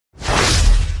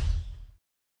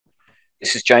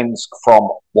This is James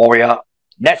from Warrior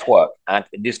Network, and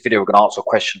in this video, we're going to answer a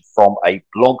question from a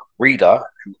blog reader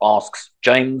who asks,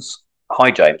 James, hi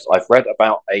James, I've read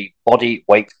about a body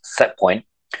weight set point.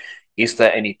 Is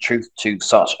there any truth to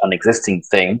such an existing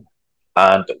thing,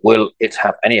 and will it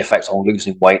have any effect on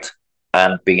losing weight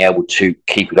and being able to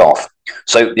keep it off?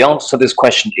 So the answer to this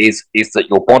question is that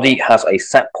your body has a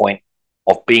set point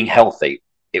of being healthy.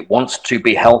 It wants to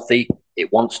be healthy.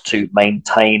 It wants to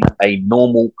maintain a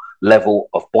normal level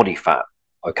of body fat.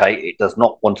 Okay, it does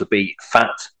not want to be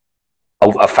fat,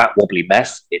 a fat wobbly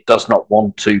mess. It does not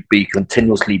want to be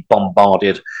continuously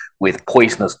bombarded with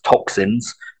poisonous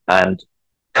toxins and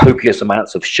copious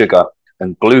amounts of sugar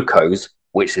and glucose,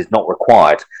 which is not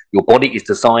required. Your body is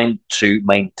designed to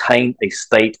maintain a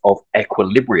state of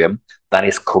equilibrium that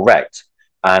is correct.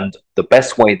 And the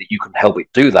best way that you can help it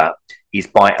do that is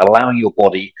by allowing your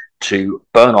body to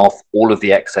burn off all of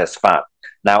the excess fat.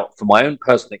 Now, from my own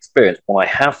personal experience, what I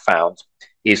have found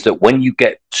is that when you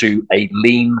get to a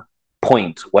lean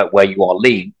point where you are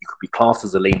lean, you could be classed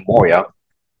as a lean warrior.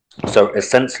 So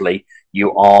essentially,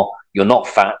 you're not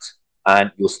fat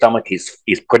and your stomach is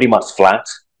pretty much flat,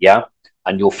 yeah,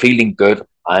 and you're feeling good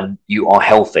and you are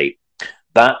healthy.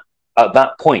 That at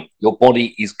that point, your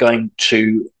body is going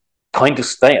to kind of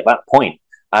stay at that point.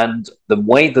 And the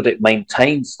way that it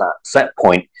maintains that set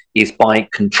point is by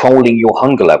controlling your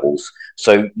hunger levels.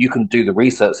 So you can do the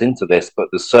research into this, but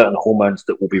there's certain hormones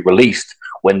that will be released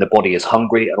when the body is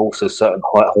hungry, and also certain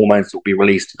hormones that will be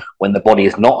released when the body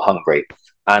is not hungry.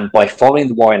 And by following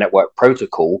the Warrior Network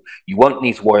protocol, you won't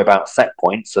need to worry about set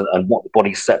points and what the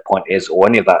body's set point is or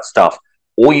any of that stuff.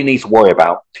 All you need to worry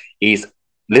about is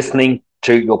listening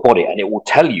to your body, and it will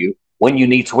tell you when you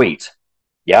need to eat,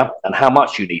 yeah, and how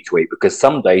much you need to eat, because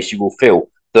some days you will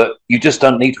feel that you just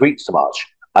don't need to eat so much,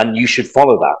 and you should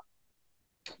follow that,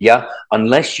 yeah,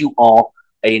 unless you are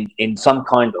in some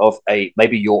kind of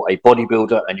maybe you're a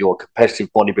bodybuilder and you're a competitive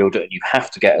bodybuilder and you have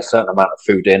to get a certain amount of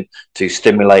food in to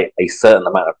stimulate a certain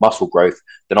amount of muscle growth,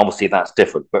 then obviously that's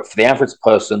different. But for the average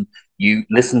person, you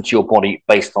listen to your body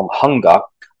based on hunger,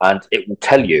 and it will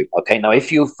tell you, okay, now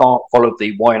if you followed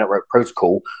the Warrior Network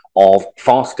protocol of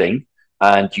fasting,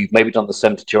 and you've maybe done the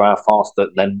 72-hour fast,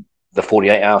 then the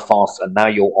 48-hour fast, and now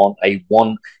you're on a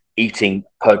 1 eating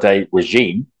per day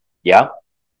regime, yeah,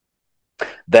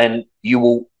 then you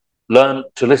will learn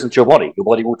to listen to your body. Your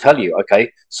body will tell you,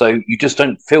 okay, so you just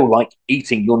don't feel like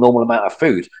eating your normal amount of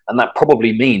food. And that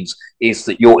probably means is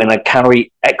that you're in a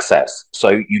calorie excess. So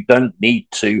you don't need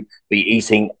to be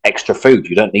eating extra food.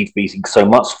 You don't need to be eating so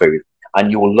much food.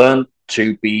 And you will learn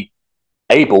to be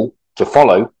able to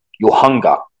follow your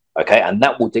hunger, okay? And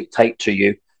that will dictate to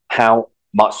you how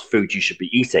much food you should be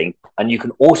eating. And you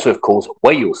can also, of course,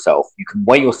 weigh yourself. You can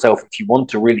weigh yourself if you want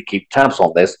to really keep tabs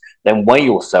on this, then weigh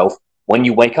yourself when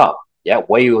you wake up. Yeah,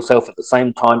 weigh yourself at the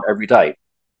same time every day.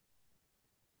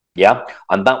 Yeah,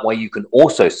 and that way you can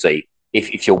also see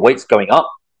if your weight's going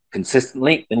up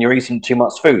consistently, then you're eating too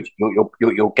much food.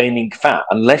 You're gaining fat.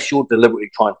 Unless you're deliberately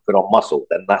trying to put on muscle,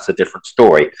 then that's a different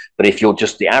story. But if you're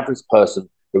just the average person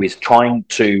who is trying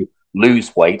to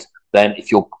lose weight, then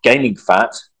if you're gaining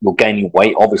fat, you're gaining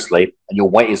weight, obviously, and your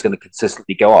weight is going to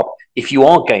consistently go up. If you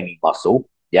are gaining muscle,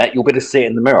 yeah, you'll be able to see it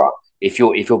in the mirror. If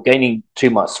you're gaining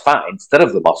too much fat instead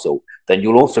of the muscle, then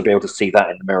you'll also be able to see that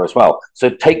in the mirror as well. So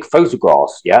take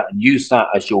photographs, yeah, and use that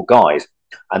as your guide,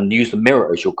 and use the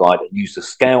mirror as your guide, and use the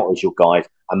scale as your guide,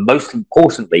 and most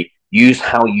importantly, use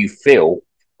how you feel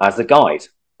as a guide.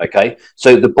 Okay,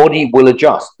 so the body will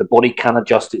adjust. The body can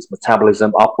adjust its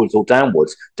metabolism upwards or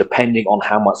downwards, depending on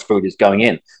how much food is going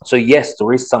in. So yes,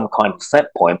 there is some kind of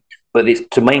set point, but it's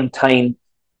to maintain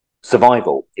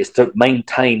survival. It's to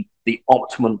maintain the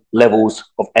optimum levels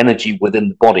of energy within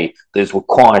the body that is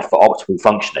required for optimal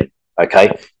functioning.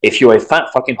 Okay, if you're a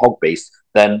fat fucking hog beast,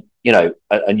 then, you know,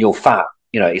 and you're fat,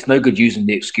 you know, it's no good using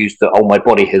the excuse that, oh, my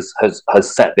body has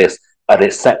set this at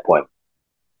its set point.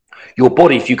 Your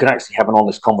body, if you can actually have an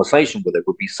honest conversation with it,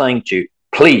 would be saying to you,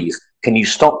 please, can you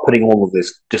stop putting all of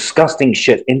this disgusting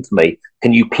shit into me?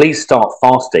 Can you please start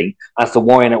fasting, as the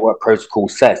Warrior Network protocol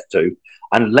says to,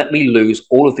 and let me lose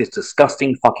all of this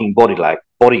disgusting fucking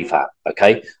body fat,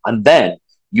 okay? And then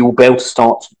you will be able to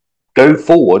start to go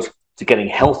forward to getting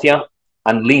healthier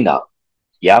and leaner,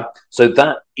 yeah? So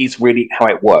that is really how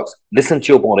it works. Listen to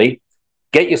your body,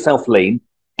 get yourself lean,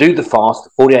 do the fast,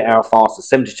 the 48-hour fast,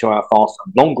 the 72-hour fast,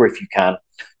 and longer if you can,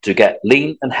 to get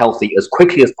lean and healthy as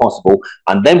quickly as possible.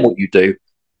 And then what you do,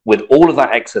 with all of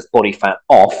that excess body fat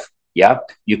off, yeah,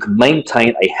 you can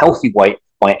maintain a healthy weight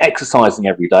by exercising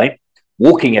every day,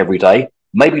 walking every day,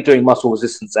 maybe doing muscle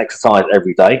resistance exercise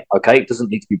every day, okay? It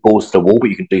doesn't need to be balls to the wall, but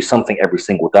you can do something every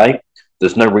single day.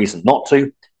 There's no reason not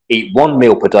to. Eat one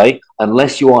meal per day,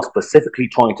 unless you are specifically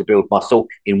trying to build muscle,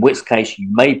 in which case you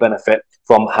may benefit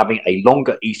from having a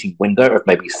longer eating window of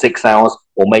maybe 6 hours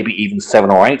or maybe even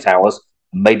 7 or 8 hours.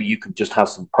 Maybe you can just have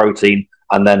some protein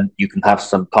and then you can have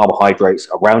some carbohydrates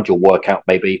around your workout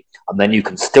maybe, and then you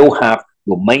can still have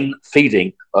your main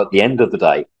feeding at the end of the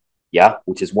day, yeah,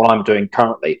 which is what I'm doing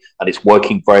currently, and it's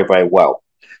working very, very well.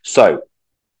 So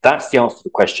that's the answer to the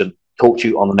question. Talk to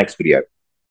you on the next video.